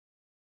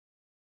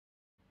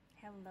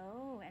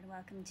Hello and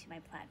welcome to my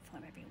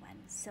platform, everyone.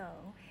 So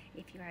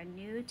if you are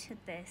new to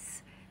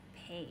this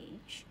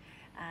page,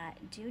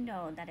 do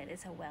know that it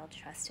is a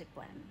well-trusted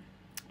one.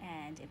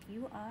 And if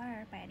you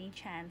are by any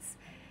chance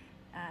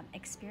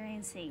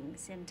experiencing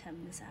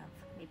symptoms of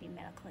maybe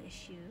medical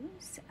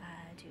issues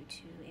due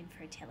to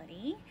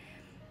infertility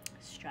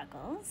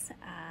struggles,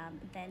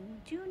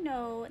 then do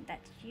know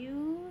that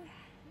you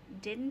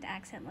didn't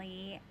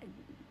accidentally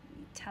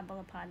tumble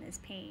upon this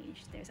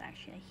page. There's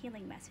actually a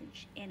healing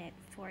message in it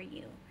for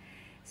you.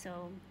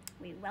 So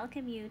we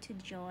welcome you to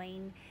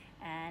join,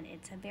 and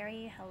it's a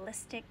very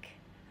holistic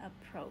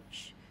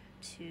approach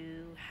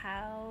to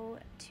how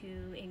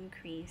to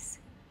increase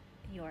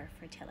your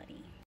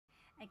fertility.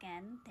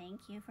 Again,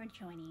 thank you for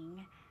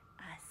joining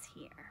us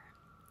here.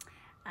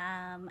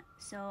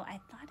 So I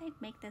thought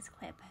I'd make this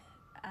clip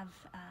of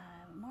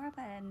more of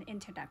an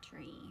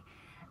introductory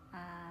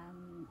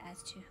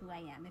as to who I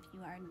am if you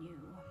are new.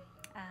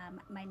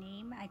 My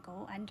name, I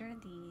go under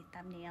the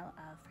thumbnail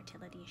of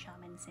Fertility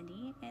Shaman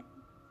Cindy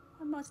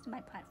on most of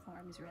my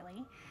platforms,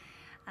 really.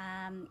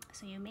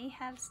 So you may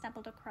have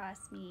stumbled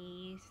across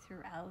me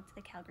throughout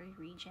the Calgary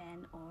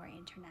region or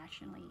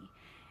internationally.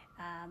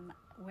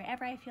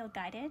 Wherever I feel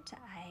guided,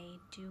 I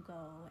do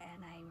go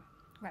and I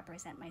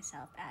represent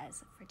myself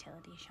as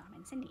Fertility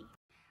Shaman Cindy.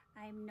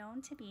 I'm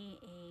known to be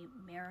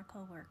a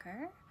miracle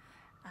worker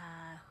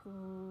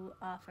who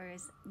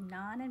offers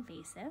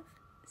non-invasive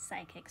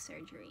psychic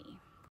surgery.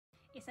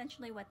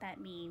 Essentially what that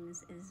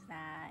means is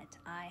that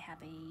I have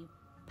a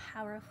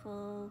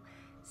powerful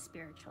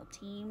spiritual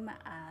team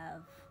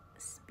of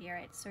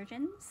spirit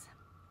surgeons,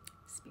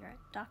 spirit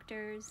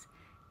doctors,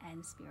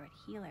 and spirit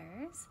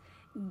healers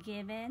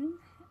given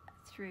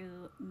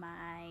through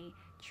my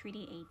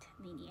Treaty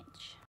 8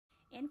 lineage.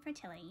 In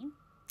fertility,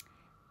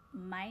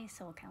 my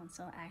soul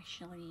council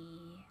actually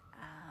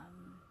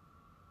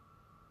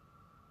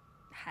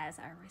has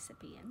our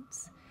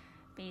recipients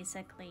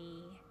basically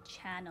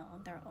channel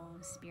their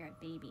own spirit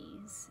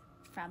babies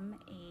from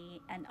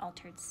an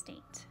altered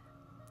state,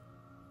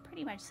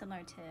 pretty much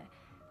similar to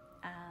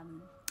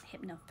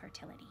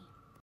hypnofertility.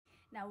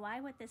 Now,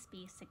 why would this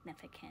be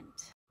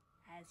significant?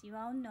 As you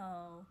all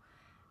know,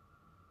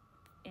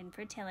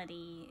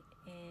 infertility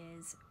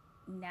is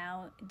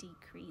now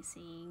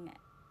decreasing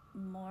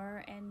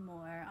more and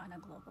more on a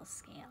global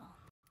scale.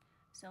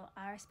 So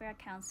our Spirit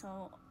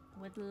Council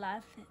would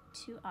love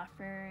to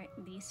offer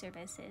these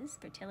services,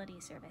 fertility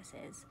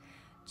services,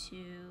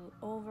 to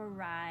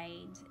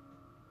override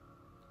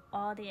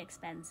all the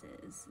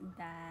expenses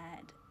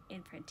that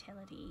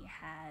infertility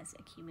has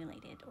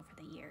accumulated over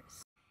the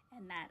years.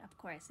 And that, of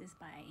course, is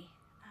by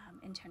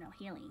internal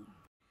healing.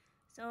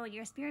 So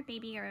your spirit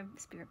baby or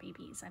spirit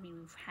babies, I mean,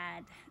 we've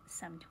had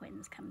some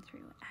twins come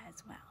through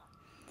as well.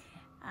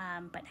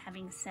 But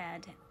having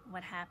said,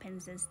 what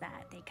happens is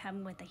that they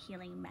come with a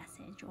healing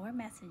message or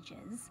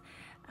messages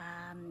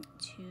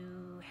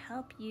to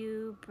help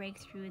you break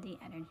through the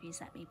energies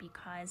that may be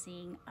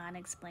causing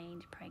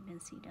unexplained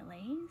pregnancy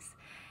delays,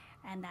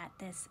 and that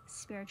this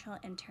spiritual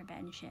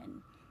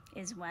intervention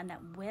is one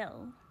that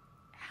will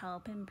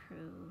help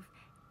improve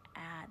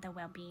the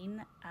well-being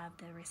of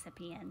the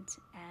recipient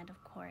and,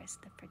 of course,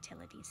 the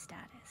fertility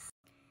status.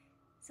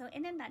 So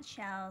in a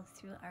nutshell,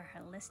 through our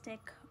holistic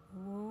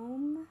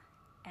womb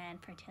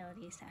and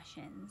fertility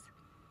sessions,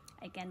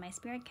 again, my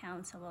Spirit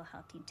Council will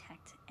help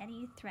detect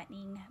any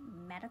threatening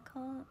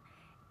medical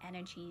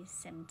energy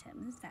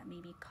symptoms that may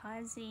be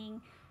causing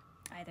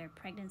either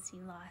pregnancy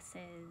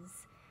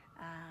losses,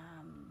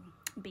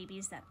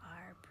 babies that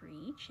are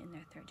breech in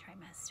their third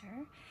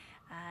trimester,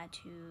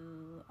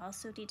 to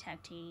also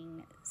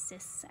detecting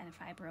cysts and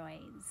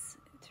fibroids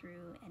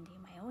through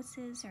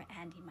endometriosis or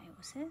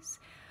adenomyosis,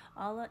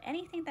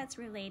 anything that's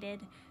related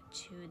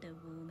to the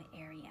womb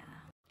area.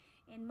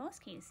 In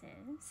most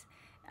cases,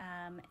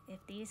 if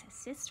these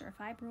cysts or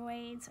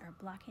fibroids are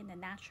blocking the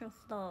natural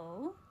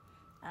flow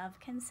of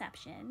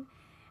conception,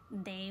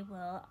 they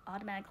will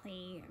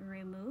automatically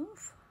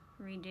remove,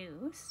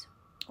 reduce,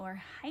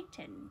 or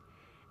heighten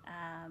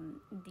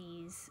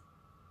these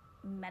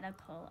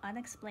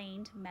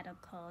unexplained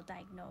medical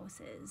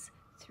diagnoses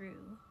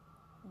through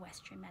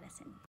Western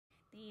medicine.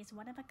 These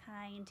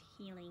one-of-a-kind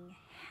healing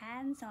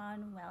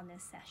hands-on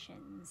wellness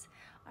sessions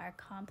are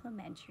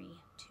complementary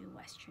to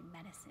Western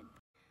medicine.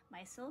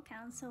 My Soul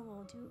Council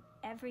will do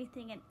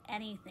everything and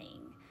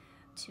anything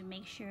to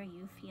make sure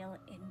you feel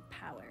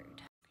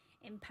empowered.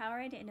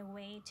 Empowered in a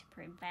way to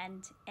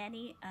prevent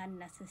any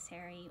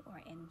unnecessary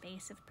or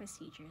invasive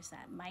procedures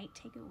that might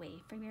take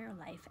away from your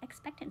life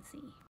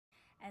expectancy.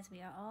 As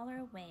we are all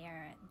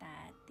aware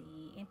that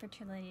the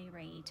infertility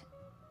rate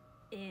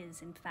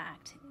is in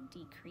fact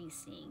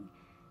decreasing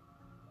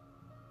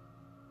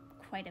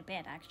quite a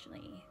bit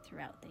actually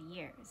throughout the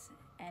years,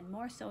 and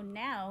more so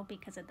now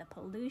because of the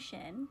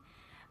pollution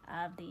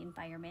of the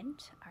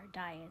environment, our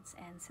diets,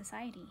 and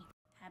society.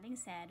 Having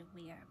said,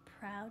 we are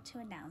proud to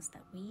announce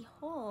that we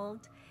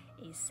hold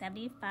a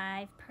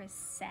 75%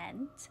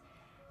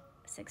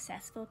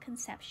 successful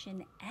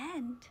conception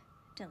and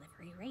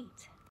delivery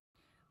rate.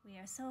 We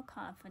are so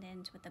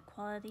confident with the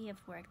quality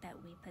of work that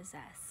we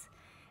possess.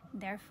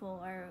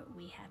 Therefore,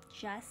 we have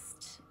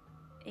just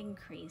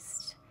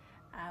increased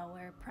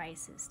our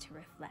prices to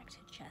reflect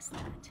just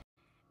that.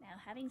 Now,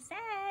 having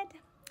said,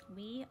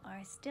 we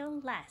are still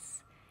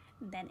less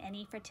than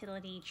any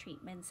fertility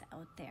treatments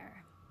out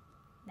there.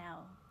 Now,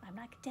 I'm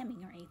not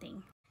condemning or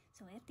anything.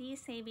 So if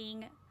these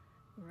saving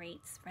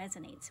rates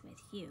resonates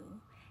with you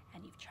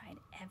and you've tried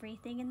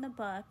everything in the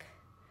book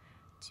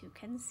to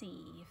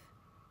conceive,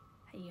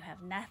 you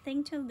have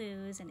nothing to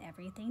lose and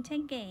everything to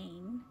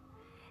gain,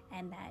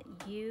 and that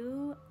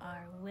you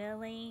are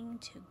willing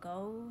to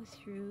go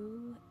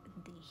through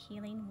the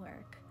healing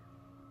work,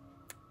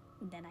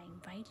 then I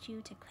invite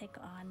you to click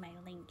on my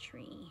link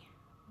tree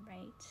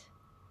right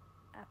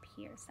up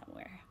here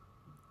somewhere.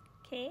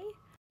 Okay?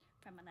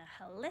 From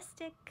a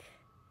holistic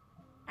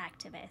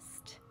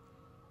activist,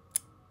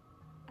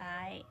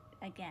 I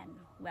again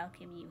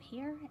welcome you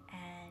here,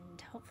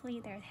 and hopefully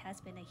there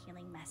has been a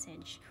healing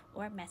message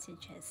or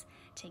messages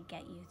to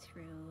get you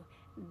through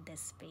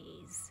this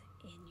phase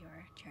in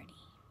your journey.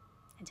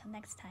 Until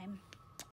next time.